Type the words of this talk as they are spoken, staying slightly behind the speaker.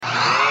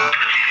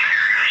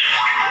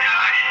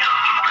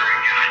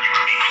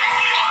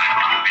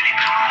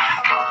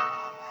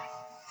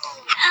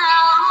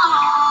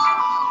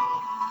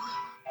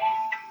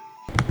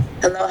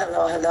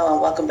Hello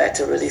and welcome back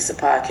to Release the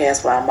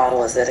Podcast, where our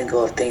motto is letting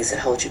go of things that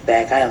hold you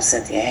back. I am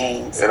Cynthia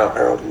Haynes. And I'm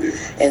Harold.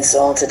 And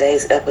so on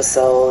today's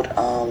episode,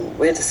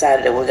 we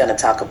decided that we're going to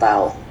talk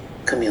about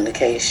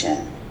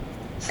communication.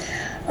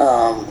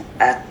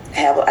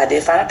 I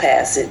did find a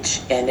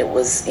passage, and it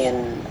was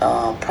in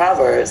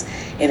Proverbs,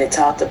 and it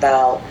talked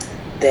about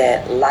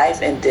that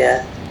life and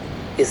death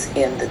is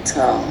in the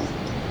tongue.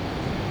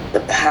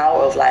 The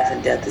power of life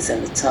and death is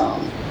in the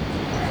tongue.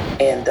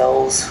 And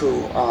those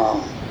who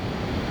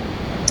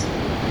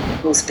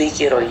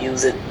speak it or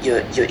use it,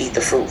 you eat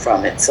the fruit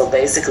from it. So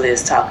basically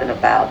it's talking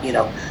about,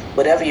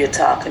 whatever you're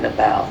talking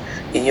about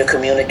in your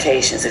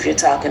communications. If you're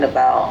talking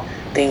about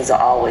things are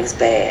always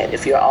bad,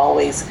 if you're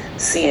always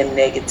seeing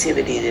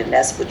negativity, then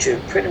that's what you're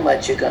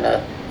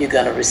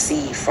gonna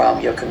receive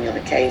from your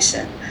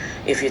communication.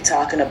 If you're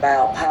talking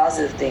about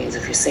positive things,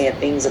 if you're saying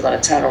things are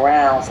gonna turn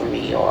around for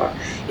me, or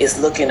it's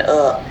looking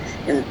up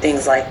and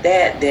things like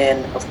that,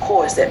 then of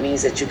course that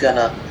means that you're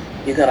gonna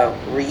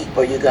reap,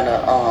 or you're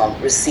gonna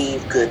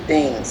receive good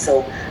things.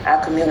 So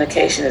our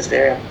communication is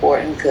very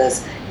important,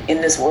 because in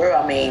this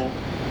world,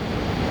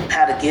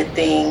 how to get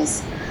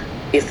things,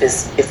 if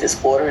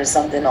it's ordering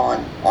something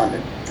on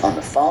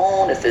the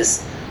phone, if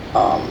it's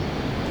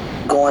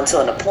going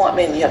to an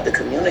appointment, you have to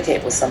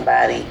communicate with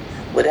somebody.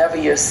 Whatever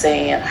you're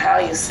saying, how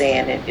you're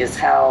saying it is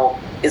how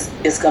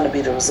it's going to be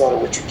the result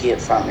of what you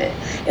get from it.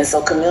 And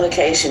so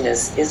communication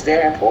is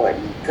very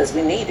important, because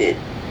we need it.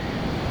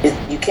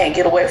 You can't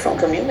get away from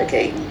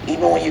communicating,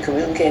 even when you're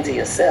communicating to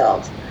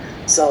yourself.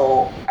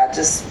 So I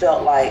just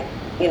felt like,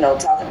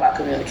 talking about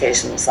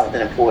communication was something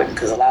important,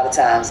 because a lot of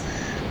times,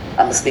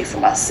 I'm going to speak for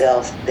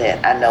myself,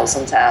 that I know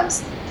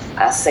sometimes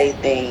I say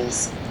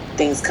things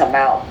come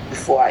out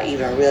before I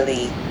even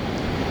really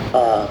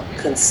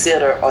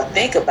consider or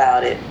think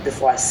about it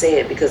before I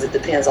say it, because it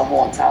depends on who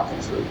I'm talking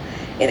to.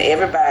 And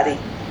everybody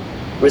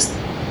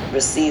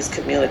receives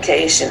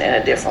communication in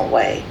a different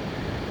way.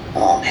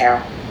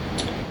 Harold?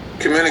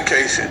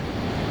 Communication,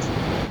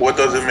 what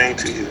does it mean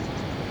to you?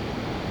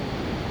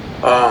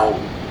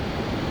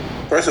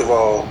 First of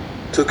all,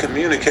 to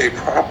communicate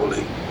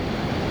properly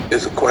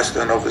is a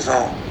question of its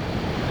own.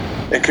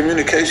 And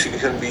communication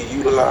can be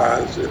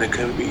utilized and it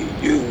can be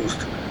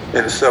used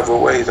in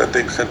several ways. I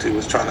think Cynthia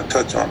was trying to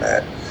touch on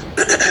that.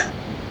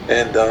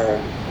 And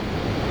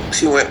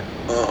she went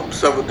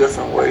several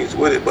different ways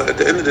with it. But at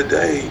the end of the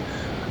day,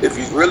 if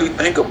you really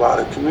think about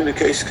it,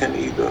 communication can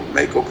either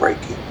make or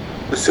break you.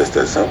 It's just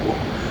that simple.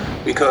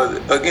 Because,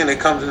 again, it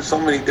comes in so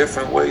many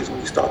different ways when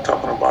you start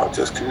talking about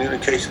just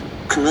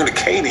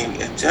communicating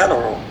in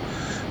general.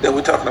 Then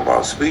we're talking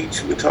about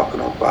speech, we're talking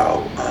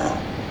about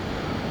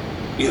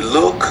your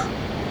look,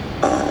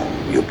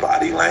 your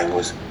body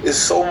language. It's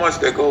so much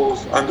that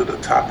goes under the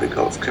topic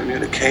of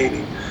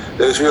communicating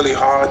that it's really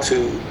hard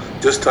to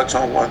just touch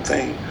on one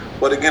thing.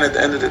 But again, at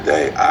the end of the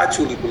day, I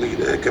truly believe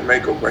that it can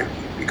make or break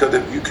you. Because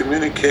if you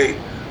communicate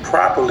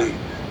properly,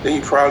 then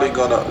you're probably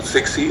going to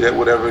succeed at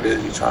whatever it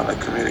is you're trying to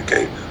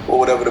communicate, or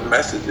whatever the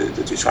message is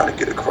that you're trying to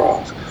get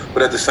across.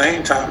 But at the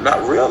same time,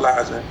 not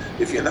realizing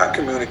if you're not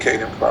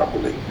communicating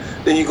properly,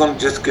 then you're going to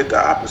just get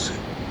the opposite.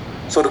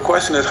 So the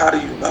question is, how do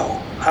you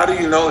know? How do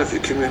you know if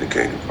you're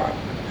communicating properly?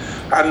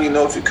 How do you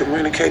know if you're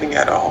communicating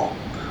at all?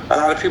 A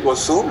lot of people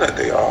assume that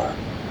they are,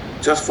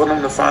 just for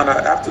them to find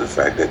out after the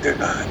fact that they're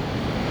not.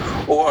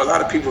 Or a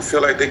lot of people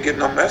feel like they're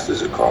getting a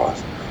message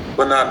across,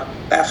 but not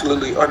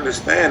absolutely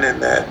understanding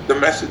that the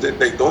message that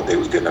they thought they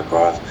was getting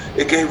across,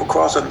 it gave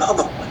across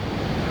another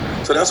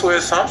one. So that's where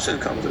assumption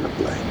comes into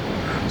play.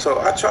 So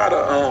I try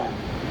to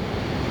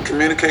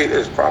communicate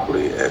as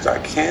properly as I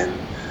can,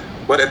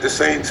 but at the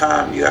same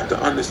time, you have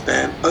to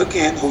understand,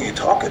 again, who you're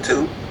talking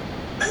to,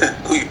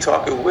 who you're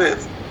talking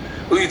with,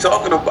 who you're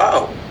talking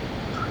about.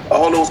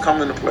 All those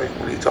come into play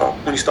when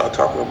you start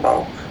talking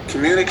about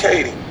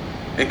communicating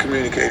and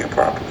communicating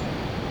properly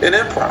and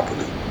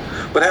improperly.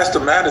 But it has to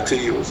matter to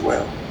you as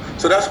well.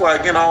 So that's why,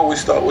 again, I always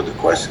start with the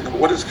question of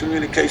what does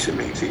communication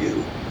mean to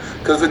you?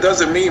 Because if it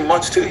doesn't mean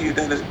much to you,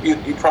 then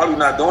you're probably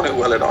not doing it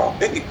well at all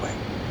anyway.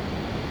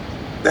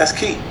 That's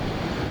key.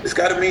 It's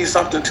got to mean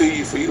something to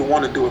you for you to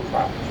want to do it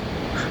properly.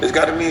 It's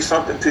got to mean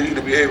something to you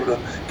to be able to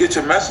get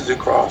your message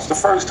across the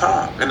first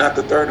time and not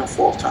the third and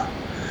fourth time.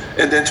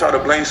 And then try to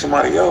blame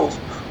somebody else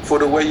for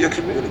the way you're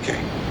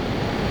communicating.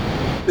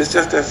 It's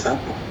just that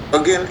simple.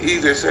 Again,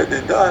 easier said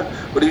than done,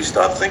 but if you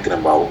start thinking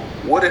about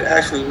what it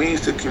actually means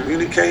to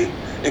communicate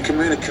and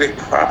communicate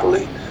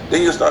properly,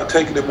 then you'll start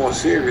taking it more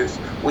serious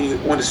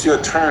when it's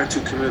your turn to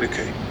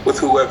communicate with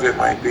whoever it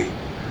might be.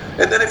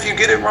 And then if you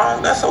get it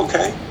wrong, that's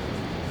okay.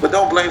 But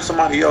don't blame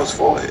somebody else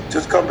for it.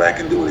 Just come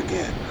back and do it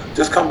again.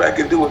 Just come back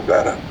and do it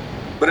better.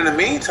 But in the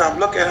meantime,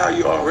 look at how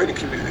you already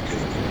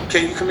communicate.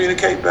 Can you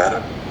communicate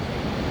better?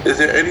 Is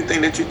there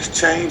anything that you can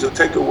change or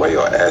take away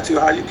or add to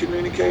how you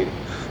communicate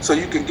so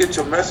you can get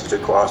your message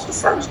across the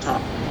first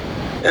time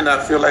and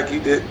not feel like you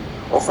did,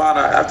 or find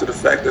out after the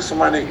fact that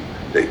somebody,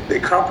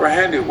 they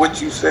comprehended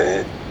what you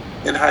said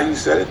and how you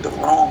said it the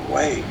wrong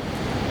way.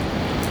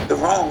 The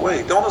wrong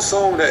way. Don't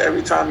assume that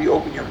every time you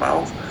open your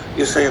mouth,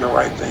 you're saying the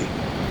right thing.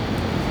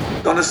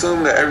 Don't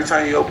assume that every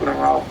time you open a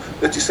mouth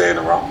that you're saying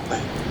the wrong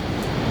thing.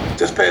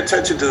 Just pay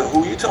attention to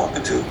who you're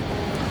talking to.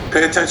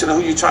 Pay attention to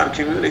who you're trying to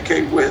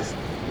communicate with.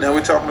 Now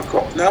we're talking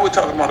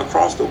about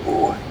across the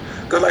board.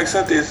 Because like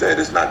Cynthia said,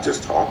 it's not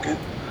just talking.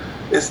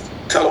 It's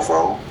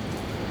telephone.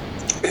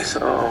 It's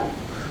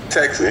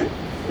texting,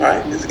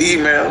 right? It's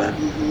emailing.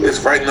 It's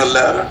writing a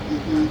letter.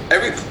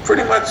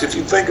 Pretty much, if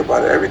you think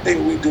about it,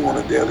 everything we do on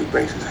a daily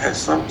basis has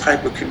some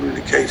type of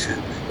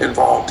communication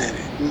involved in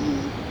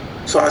it.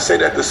 So I say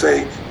that to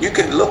say you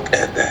can look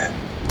at that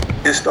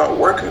and start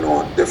working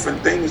on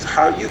different things,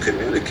 how you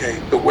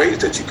communicate, the ways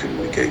that you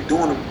communicate,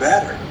 doing them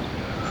better,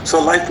 so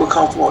life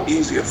becomes more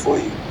easier for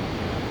you.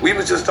 We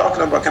were just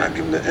talking about, can I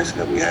give you the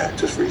incident we had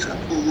just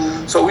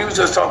recently? So we were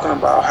just talking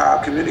about how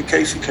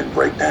communication can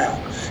break down,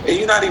 and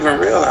you not even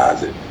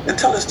realize it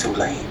until it's too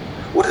late.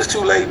 What does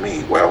too late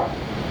mean? Well,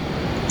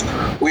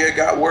 we had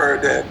got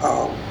word that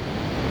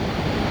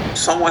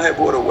someone had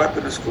brought a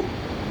weapon to school,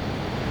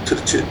 to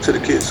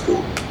the kids'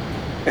 school,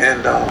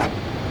 and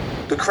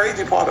the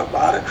crazy part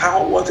about it,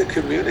 how was it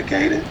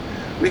communicated?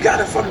 We got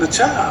it from the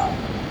child.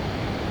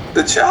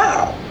 The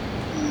child.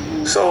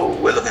 So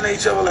we're looking at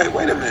each other like,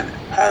 wait a minute,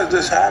 how does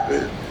this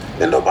happen?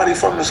 And nobody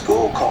from the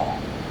school called.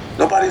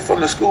 Nobody from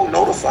the school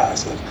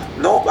notifies us.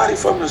 Nobody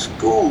from the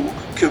school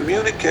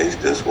communicates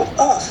this with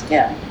us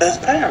as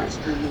parents.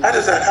 How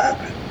does that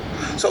happen?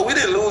 So we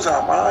didn't lose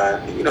our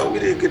mind. We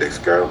didn't get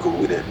hysterical.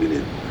 We didn't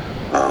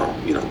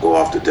go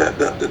off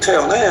the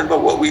tail end. But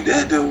what we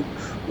did do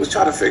was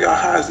try to figure out,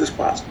 how is this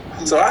possible?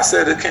 So I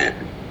said, it can't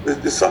be.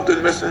 There's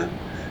something missing.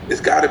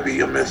 It's got to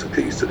be a missing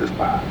piece to this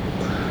pie.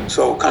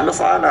 So come to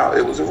find out,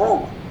 it was a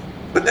rumor.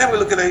 But then we're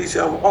looking at each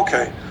other,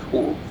 okay,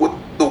 with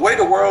the way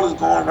the world is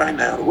going right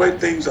now, the way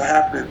things are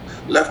happening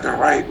left and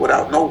right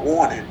without no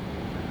warning,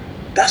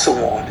 that's a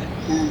warning.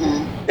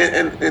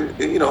 And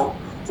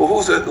for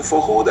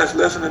who that's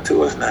listening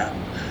to us now,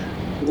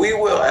 we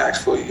will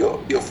ask for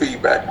your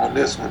feedback on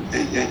this one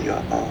and your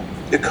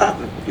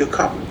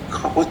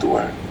what's the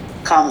word?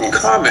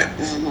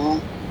 Comments.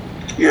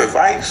 Your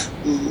advice.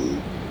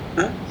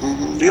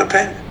 Your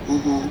opinion.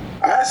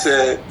 I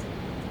said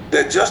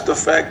that just the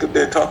fact that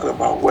they're talking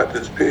about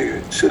weapons,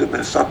 period, should have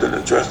been something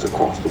addressed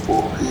across the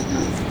board.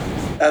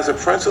 As a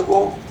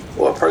principal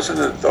or a person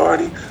in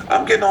authority,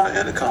 I'm getting on the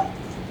intercom.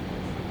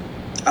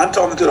 I'm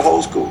talking to the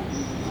whole school.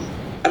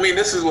 I mean,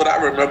 this is what I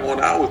remember when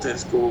I was in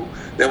school.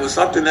 There was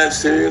something that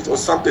serious, or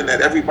something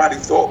that everybody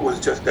thought was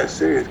just that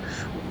serious.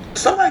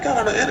 Somebody got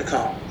on the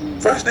intercom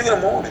first thing in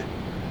the morning,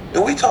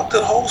 and we talked to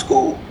the whole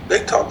school.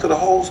 They talked to the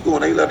whole school,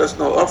 and they let us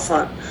know up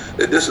front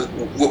that this is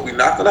what we're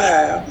not going to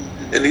have,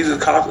 and these are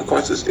the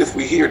consequences if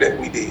we hear that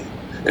we did.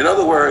 In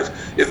other words,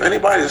 if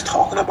anybody is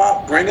talking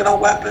about bringing a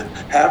weapon,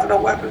 having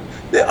a weapon,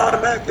 they're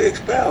automatically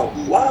expelled.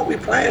 Why are we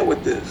playing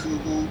with this?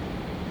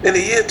 In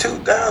the year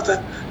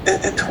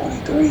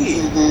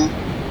 2023.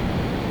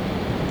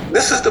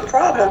 This is the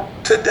problem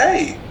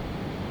today,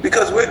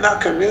 because we're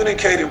not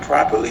communicating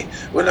properly.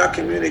 We're not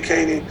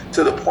communicating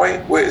to the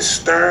point where it's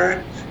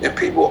stern and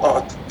people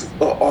are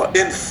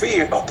in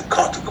fear of the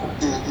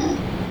consequence.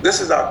 This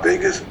is our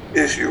biggest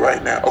issue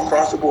right now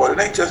across the board.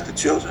 It ain't just the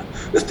children,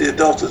 it's the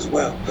adults as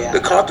well.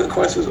 The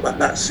consequences are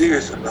not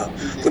serious enough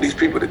for these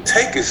people to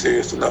take it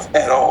serious enough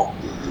at all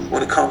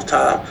when it comes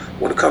down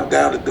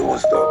to doing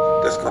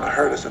stuff that's going to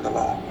hurt us in the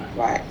long run.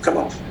 Right. Come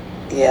on.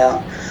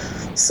 Yeah.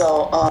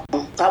 So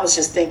I was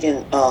just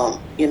thinking,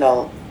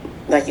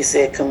 like you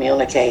said,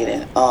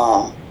 communicating.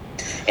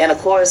 And of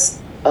course,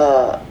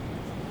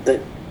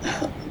 when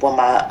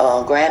my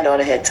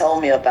granddaughter had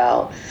told me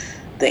about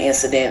the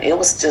incident, it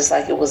was just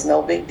like it was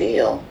no big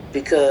deal,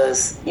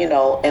 because,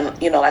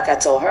 like I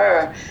told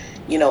her,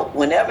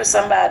 whenever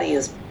somebody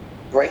is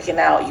breaking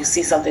out, you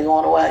see something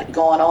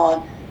going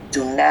on,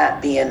 do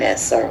not be in that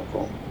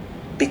circle,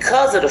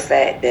 because of the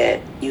fact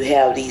that you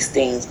have these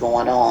things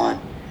going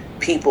on,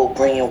 people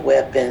bringing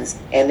weapons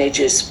and they're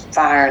just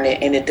firing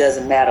it, and it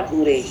doesn't matter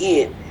who they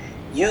hit.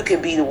 You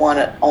could be the one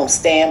on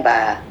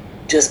standby,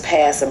 just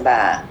passing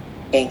by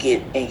and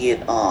get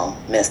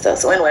messed up.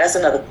 So anyway, that's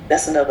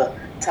another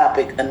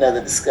topic,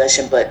 another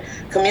discussion. But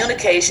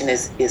communication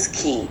is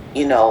key.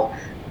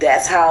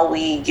 That's how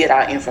we get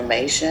our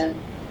information.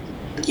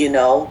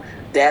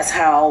 That's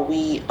how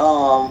we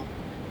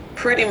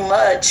pretty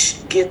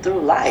much get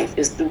through life,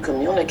 is through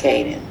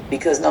communicating,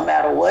 because no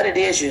matter what it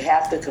is, you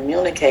have to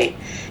communicate.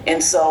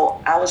 And so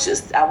I was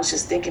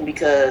just thinking,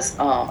 because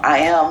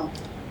I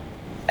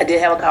did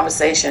have a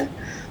conversation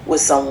with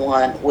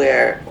someone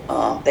where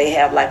they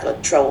have like a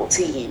troubled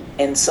teen,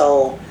 and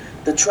so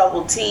the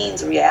troubled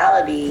teen's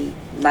reality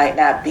might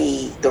not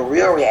be the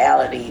real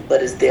reality,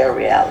 but it's their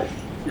reality.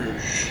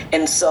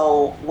 And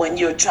so when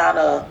you're trying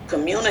to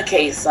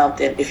communicate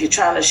something, if you're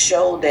trying to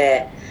show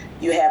that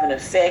you have an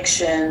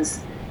affection,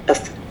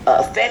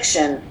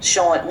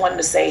 showing, wanting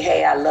to say,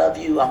 hey, I love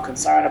you, I'm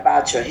concerned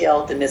about your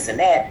health and this and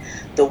that,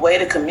 the way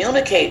to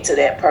communicate to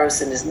that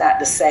person is not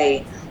to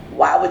say,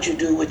 why would you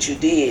do what you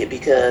did?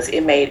 Because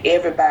it made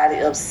everybody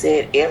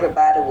upset.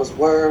 Everybody was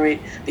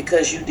worried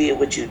because you did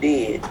what you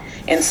did.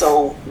 And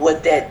so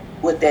what that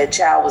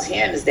child was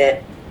hearing is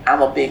that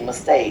I'm a big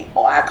mistake,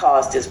 or I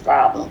caused this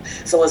problem.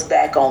 So it's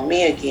back on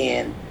me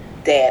again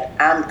that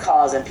I'm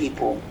causing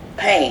people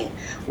pain,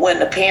 when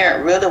the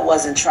parent really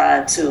wasn't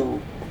trying to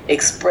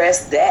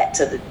express that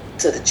to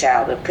the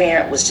child. The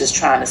parent was just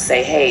trying to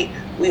say, hey,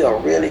 we are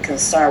really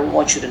concerned. We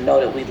want you to know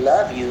that we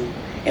love you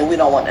and we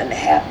don't want nothing to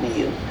happen to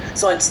you.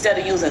 So instead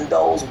of using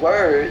those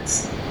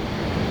words,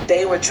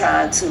 they were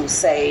trying to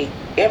say,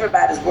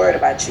 everybody's worried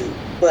about you.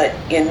 But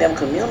in them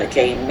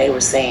communicating, they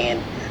were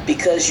saying,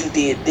 because you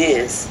did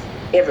this,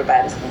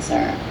 everybody's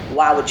concerned.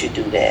 Why would you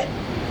do that?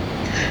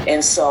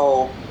 And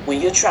so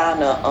when you're trying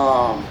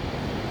to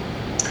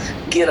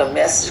get a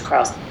message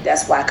across,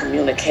 that's why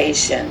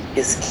communication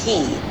is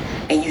key.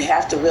 And you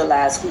have to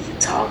realize who you're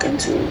talking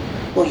to,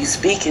 who you're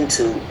speaking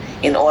to,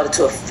 in order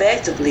to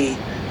effectively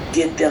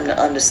get them to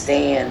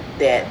understand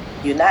that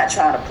you're not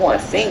trying to point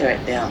a finger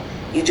at them.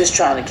 You're just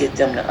trying to get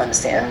them to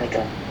understand.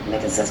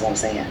 Making sense what I'm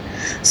saying?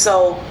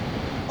 So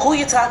who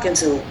you're talking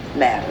to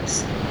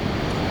matters,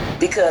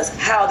 because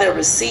how they're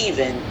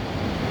receiving,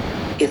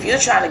 if you're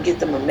trying to get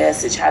them a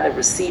message, how they're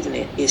receiving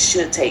it, it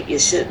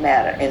should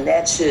matter. And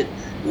that should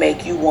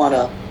make you want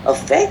to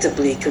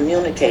effectively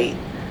communicate,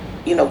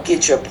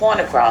 get your point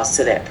across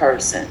to that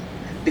person.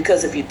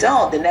 Because if you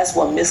don't, then that's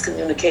where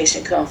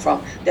miscommunication comes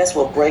from. That's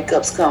where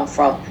breakups come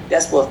from.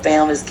 That's where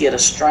families get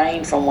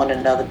estranged from one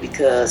another,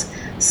 because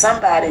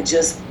somebody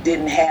just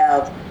didn't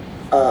have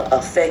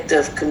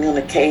effective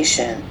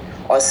communication,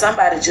 or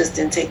somebody just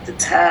didn't take the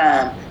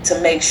time to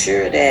make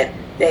sure that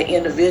that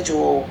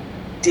individual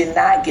did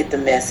not get the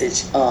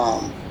message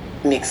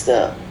mixed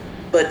up,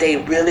 but they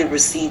really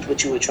received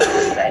what you were trying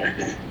to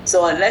say.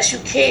 So unless you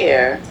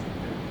care,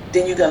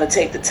 then you're going to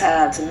take the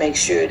time to make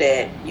sure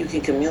that you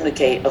can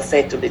communicate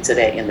effectively to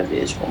that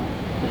individual.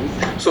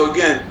 So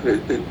again,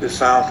 it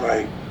sounds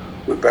like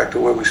we're back to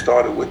where we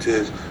started, which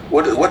is,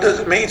 what does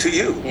it mean to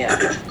you? Yeah.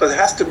 Because it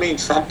has to mean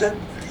something.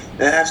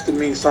 It has to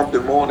mean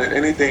something more than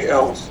anything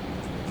else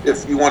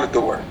if you want it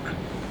to work,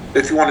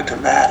 if you want it to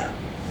matter.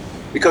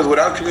 Because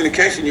without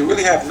communication, you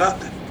really have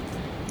nothing.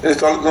 And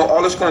it's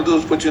all it's going to do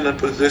is put you in a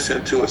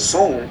position to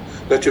assume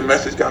that your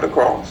message got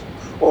across,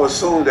 or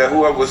assume that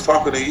whoever was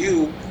talking to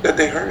you, that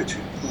they heard you,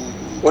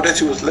 or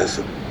that you was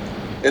listening.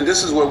 And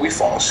this is where we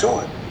fall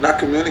short, not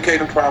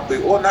communicating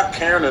properly, or not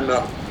caring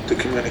enough to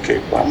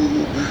communicate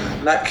properly,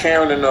 not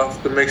caring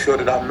enough to make sure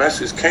that our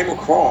message came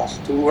across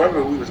to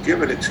whoever we was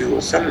giving it to,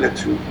 or sending it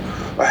to,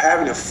 or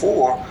having it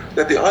for,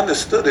 that they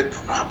understood it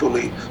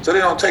properly, so they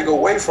don't take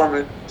away from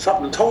it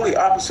something totally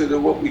opposite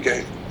of what we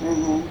gave.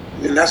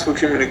 And that's what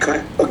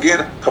communication,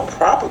 again, a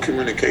proper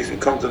communication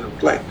comes into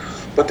play.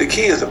 But the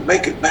key is to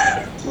make it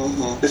matter.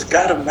 It's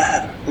got to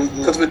matter.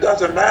 Because if it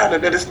doesn't matter,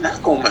 then it's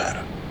not going to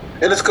matter.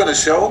 And it's going to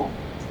show,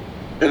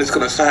 and it's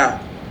going to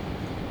sound.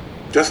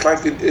 Just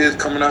like it is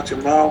coming out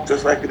your mouth,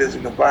 just like it is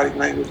in your body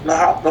language.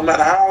 No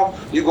matter how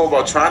you go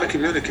about trying to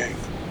communicate,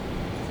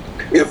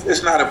 if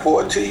it's not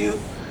important to you,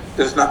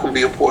 then it's not going to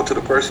be important to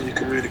the person you're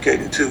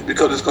communicating to,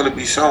 because it's going to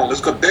be shown.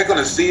 They're going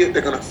to see it,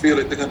 they're going to feel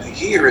it, they're going to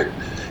hear it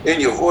in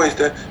your voice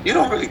that you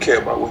don't really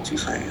care about what you're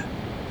saying.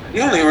 You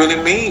don't even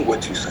really mean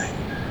what you're saying.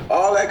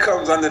 All that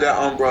comes under that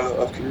umbrella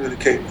of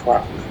communicating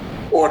properly,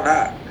 or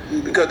not.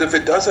 Because if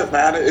it doesn't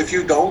matter, if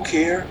you don't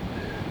care,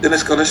 then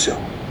it's going to show.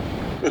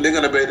 And they're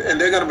going to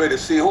be able to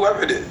see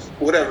whoever it is,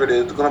 whatever it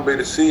is, they're going to be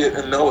able to see it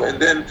and know it.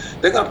 And then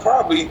they're going to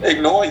probably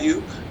ignore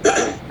you.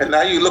 And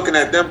now you're looking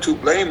at them to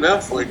blame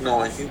them for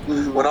ignoring you.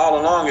 When all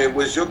along it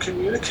was your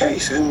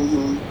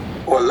communication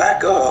or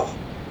lack of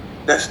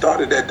that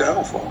started that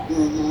downfall.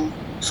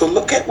 So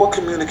look at what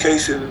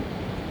communication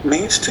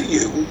means to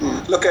you.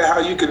 Look at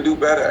how you can do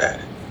better at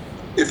it.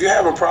 If you're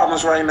having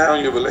problems right now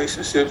in your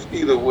relationships,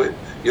 either with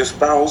your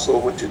spouse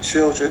or with your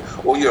children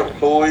or your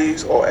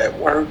employees or at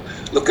work,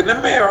 look in the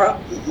mirror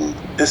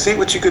and see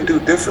what you can do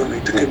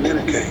differently to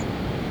communicate.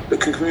 To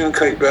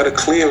communicate better,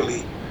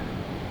 clearly,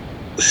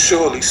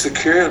 surely,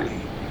 securely,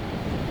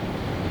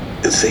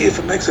 and see if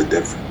it makes a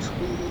difference.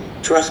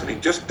 Trust me,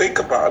 just think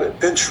about it,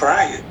 then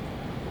try it,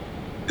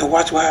 and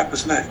watch what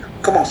happens next.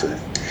 Come on,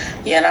 Cynthia.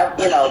 Yeah,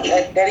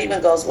 and that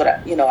even goes with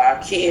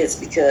our kids,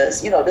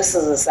 because this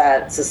is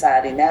a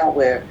society now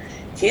where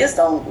kids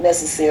don't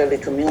necessarily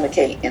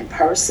communicate in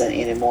person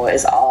anymore.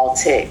 It's all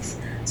text,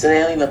 so they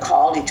don't even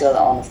call each other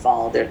on the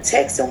phone. They're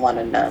texting one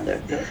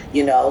another.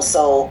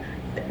 So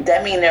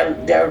that means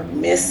they're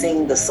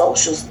missing the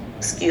social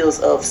skills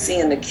of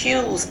seeing the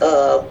cues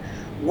of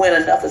when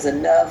enough is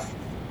enough,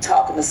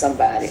 talking to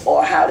somebody,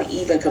 or how to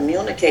even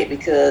communicate,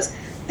 because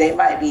they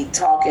might be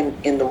talking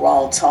in the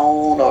wrong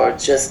tone, or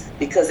just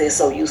because they're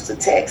so used to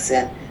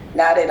texting,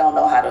 now they don't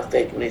know how to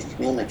effectively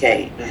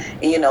communicate.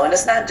 And and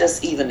it's not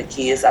just even the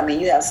kids. I mean,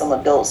 you have some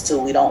adults too.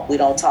 We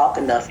don't talk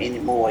enough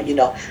anymore.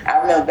 I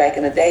remember back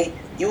in the day,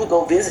 you would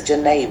go visit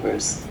your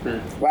neighbors,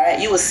 right?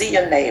 You would see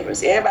your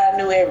neighbors. Everybody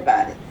knew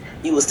everybody.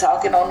 You was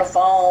talking on the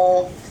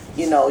phone.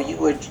 You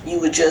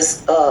were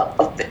just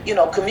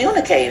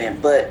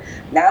communicating. But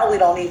now we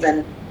don't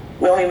even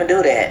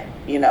do that.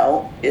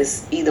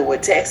 It's either we're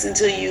texting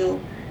to you,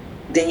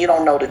 then you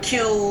don't know the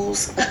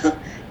cues,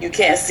 you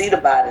can't see the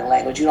body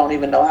language. You don't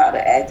even know how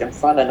to act in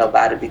front of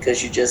nobody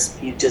because you've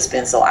just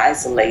been so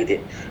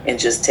isolated and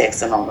just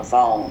texting on the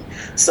phone.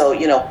 So,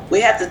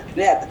 we have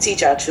to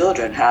teach our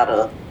children how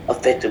to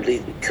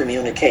effectively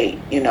communicate,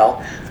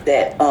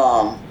 that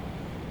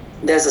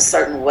there's a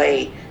certain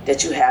way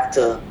that you have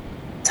to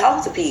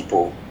talk to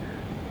people.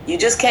 You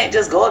just can't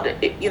just go to,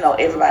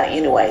 everybody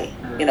anyway.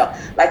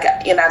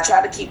 I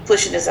try to keep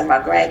pushing this in my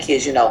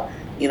grandkids,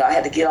 I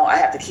have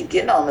to keep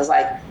getting on. It's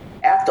like,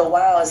 after a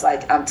while, it's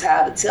like, I'm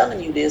tired of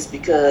telling you this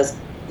because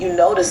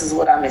this is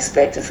what I'm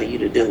expecting for you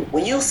to do.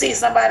 When you see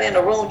somebody in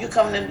the room, you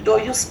coming in the door,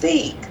 you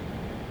speak.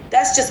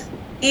 That's just,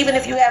 even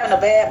if you're having a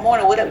bad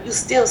morning or whatever, you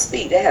still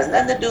speak. That has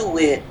nothing to do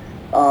with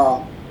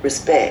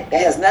respect.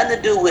 That has nothing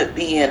to do with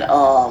being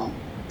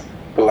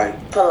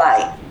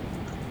polite,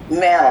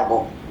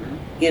 mannerable.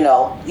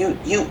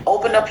 You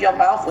open up your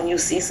mouth when you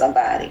see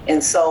somebody.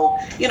 And so,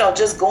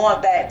 just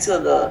going back to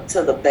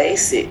the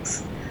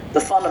basics, the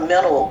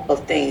fundamental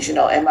of things,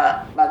 and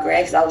my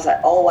grandkids, I was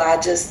like, oh,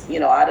 I just,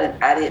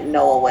 I didn't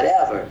know or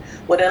whatever.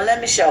 Well, then let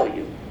me show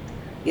you.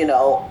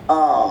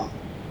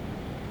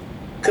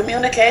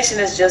 Communication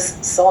is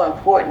just so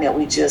important that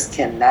we just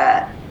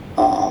cannot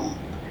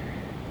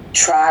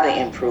try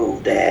to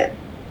improve that.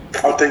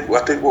 I think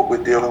what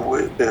we're dealing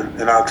with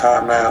in our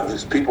time now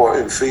is people are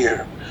in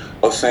fear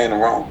of saying the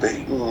wrong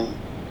thing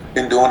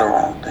and doing the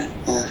wrong thing.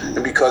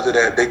 And because of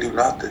that, they do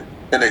nothing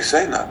and they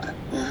say nothing.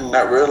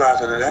 Not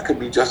realizing that could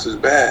be just as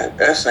bad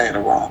as saying the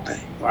wrong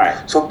thing. Right.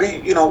 So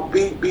be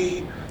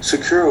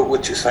secure with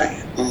what you're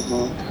saying.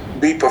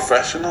 Be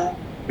professional,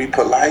 be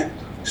polite,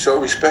 show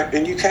respect,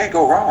 and you can't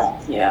go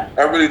wrong. Yeah.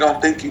 I really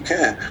don't think you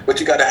can. But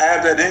you got to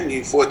have that in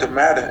you for it to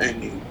matter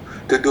in you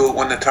to do it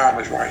when the time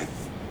is right.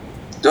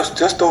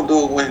 Just don't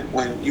do it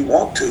when you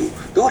want to.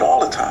 Do it all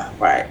the time.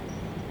 Right.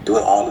 Do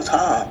it all the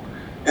time.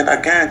 And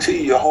I guarantee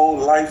you, your whole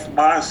life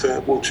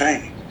mindset will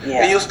change.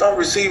 Yeah. And you'll start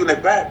receiving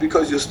it back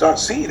because you'll start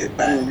seeing it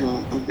back.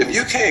 If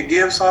you can't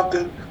give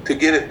something to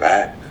get it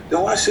back,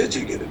 then why should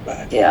you get it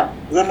back? Yeah.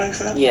 Does that make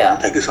sense? Yeah.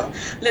 Thank you so much.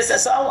 Listen,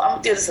 so I'm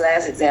gonna do this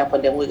last example,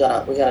 and then we're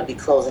gonna be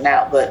closing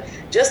out. But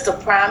just a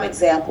prime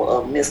example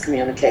of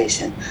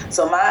miscommunication.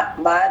 So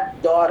my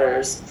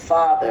daughter's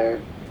father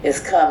is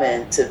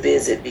coming to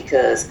visit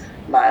because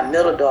my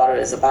middle daughter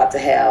is about to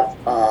have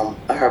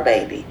her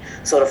baby.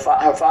 So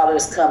her father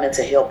is coming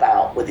to help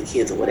out with the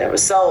kids or whatever.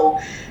 So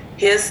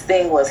his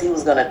thing was he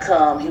was going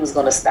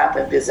to stop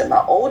and visit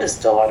my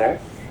oldest daughter,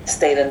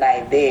 stay the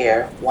night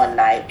there one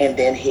night, and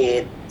then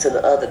head to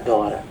the other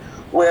daughter.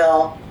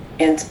 Well,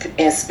 in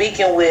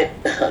speaking with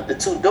the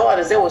two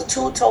daughters, there was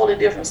two totally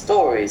different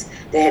stories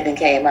that had been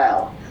came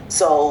out.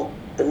 So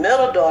the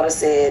middle daughter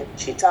said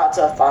she talked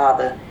to her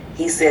father.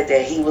 He said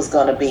that he was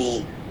going to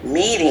be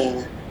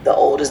meeting the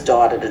oldest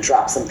daughter to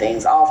drop some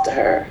things off to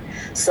her.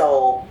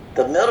 So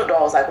the middle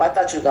daughter was like, well, I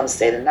thought you were going to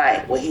stay the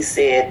night. Well, he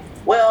said,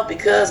 well,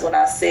 because when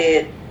I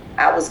said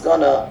I was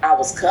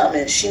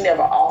coming, she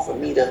never offered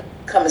me to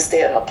come and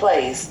stay at her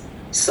place.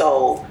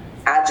 So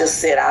I just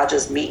said, I'll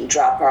just meet and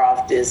drop her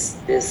off this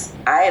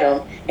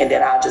item, and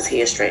then I'll just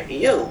head straight to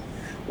you.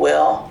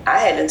 Well, I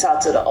hadn't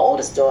talked to the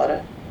oldest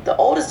daughter. The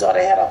oldest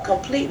daughter had a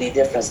completely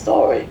different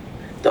story.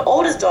 The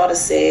oldest daughter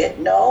said,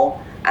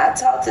 no, I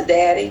talked to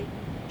Daddy.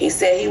 He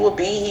said he would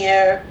be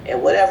here at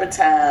whatever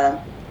time,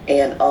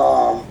 and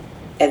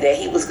that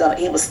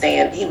he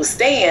was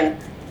staying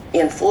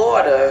in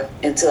Florida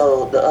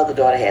until the other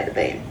daughter had the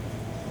baby.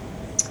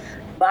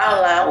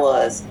 Bottom line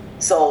was,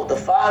 so the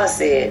father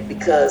said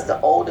because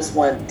the oldest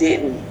one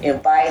didn't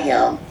invite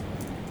him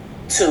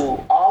to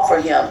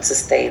offer him to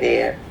stay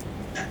there,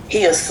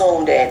 he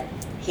assumed that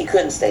he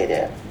couldn't stay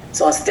there.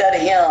 So instead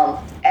of him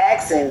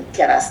asking,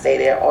 can I stay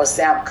there, or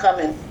say I'm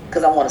coming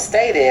because I want to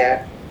stay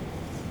there,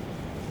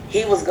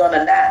 he was going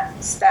to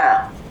not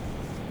stop.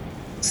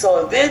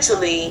 So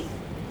eventually,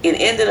 it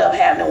ended up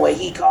happening where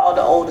he called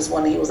the oldest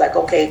one and he was like,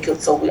 okay,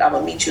 so I'm going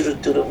to meet you to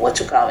do what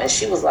you call. And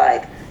she was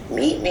like,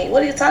 meet me?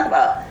 What are you talking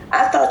about?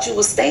 I thought you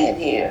were staying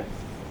here.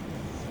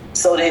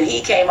 So then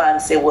he came out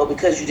and said, well,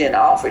 because you didn't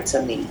offer it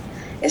to me.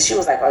 And she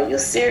was like, are you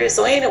serious?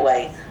 So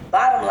anyway,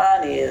 bottom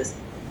line is,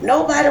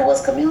 nobody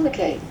was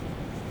communicating.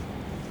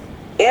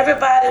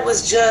 Everybody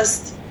was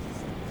just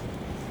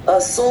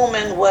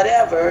assuming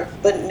whatever,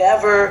 but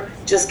never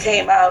just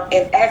came out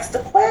and asked the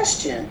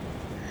question.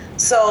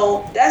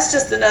 So that's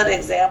just another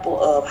example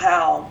of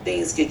how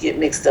things could get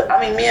mixed up. I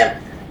mean, me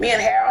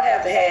and Harold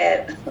have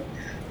had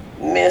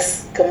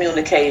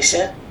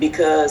miscommunication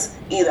because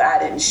either I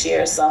didn't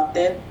share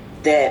something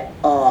that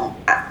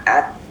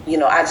I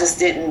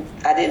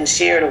didn't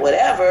share it or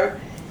whatever,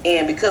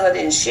 and because I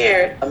didn't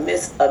share it, a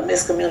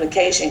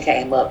miscommunication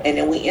came up, and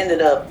then we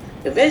ended up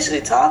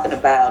eventually talking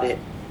about it.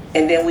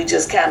 And then we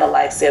just kind of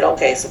like said,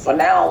 okay, so for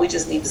now on, we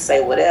just need to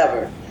say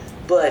whatever.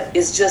 But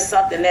it's just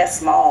something that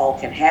small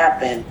can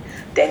happen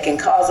that can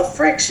cause a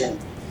friction.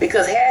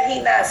 Because had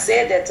he not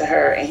said that to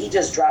her and he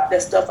just dropped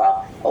that stuff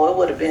off, it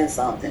would have been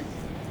something.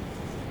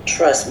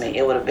 Trust me,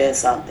 it would have been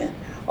something.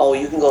 Oh,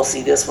 you can go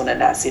see this one and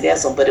not see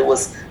that one. But it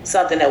was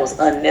something that was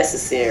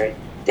unnecessary.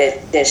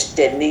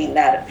 that need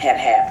not have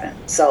happened.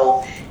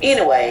 So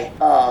anyway,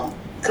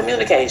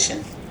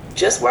 communication.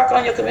 Just work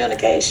on your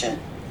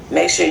communication.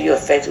 Make sure you're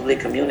effectively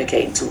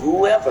communicating to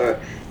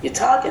whoever you're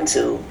talking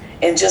to,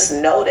 and just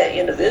know that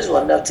individual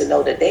enough to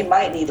know that they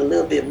might need a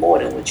little bit more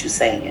than what you're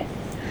saying.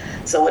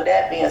 So with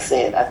that being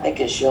said, I think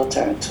it's your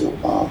turn to.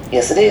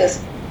 Yes, it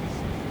is.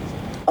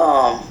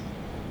 Um,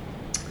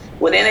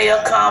 with any of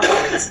your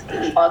comments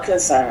or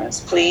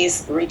concerns,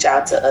 please reach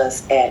out to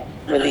us at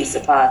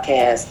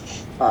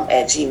releaseapodcast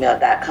at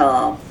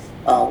gmail.com.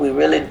 We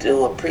really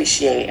do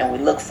appreciate and we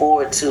look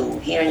forward to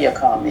hearing your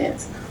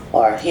comments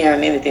or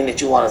hearing anything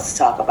that you want us to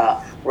talk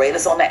about. Rate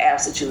us on the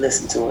apps that you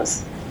listen to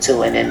us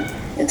to. And then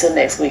until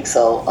next week.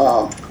 So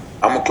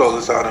I'm going to close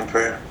this out in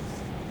prayer.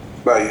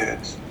 Bow your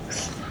heads.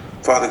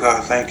 Father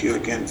God, thank you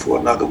again for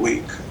another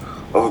week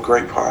of a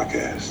great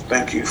podcast.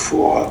 Thank you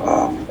for,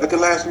 at the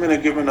last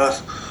minute, giving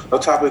us a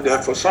topic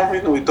that for some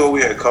reason we thought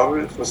we had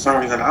covered. For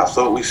some reason I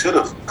thought we should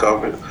have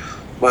covered.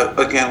 But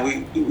again,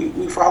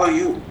 we follow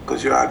you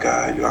because you're our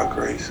God, you're our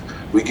grace.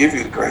 We give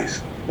you the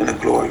grace and the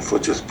glory for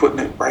just putting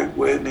it right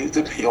where it needs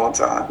to be on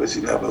time because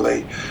you're never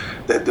late.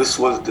 That this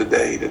was the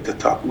day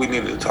that we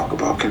needed to talk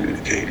about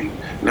communicating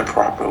in the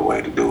proper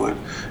way to do it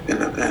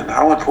and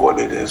how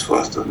important it is for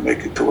us to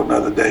make it to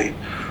another day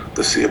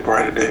to see a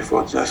brighter day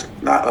for just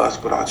not us,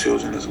 but our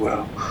children as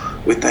well.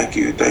 We thank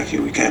you.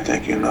 We can't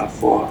thank you enough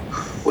for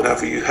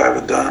whatever you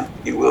haven't done,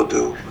 you will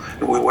do.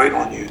 And we wait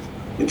on you.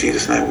 In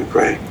Jesus' name we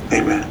pray.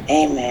 Amen.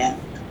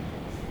 Amen.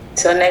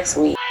 Till next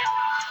week.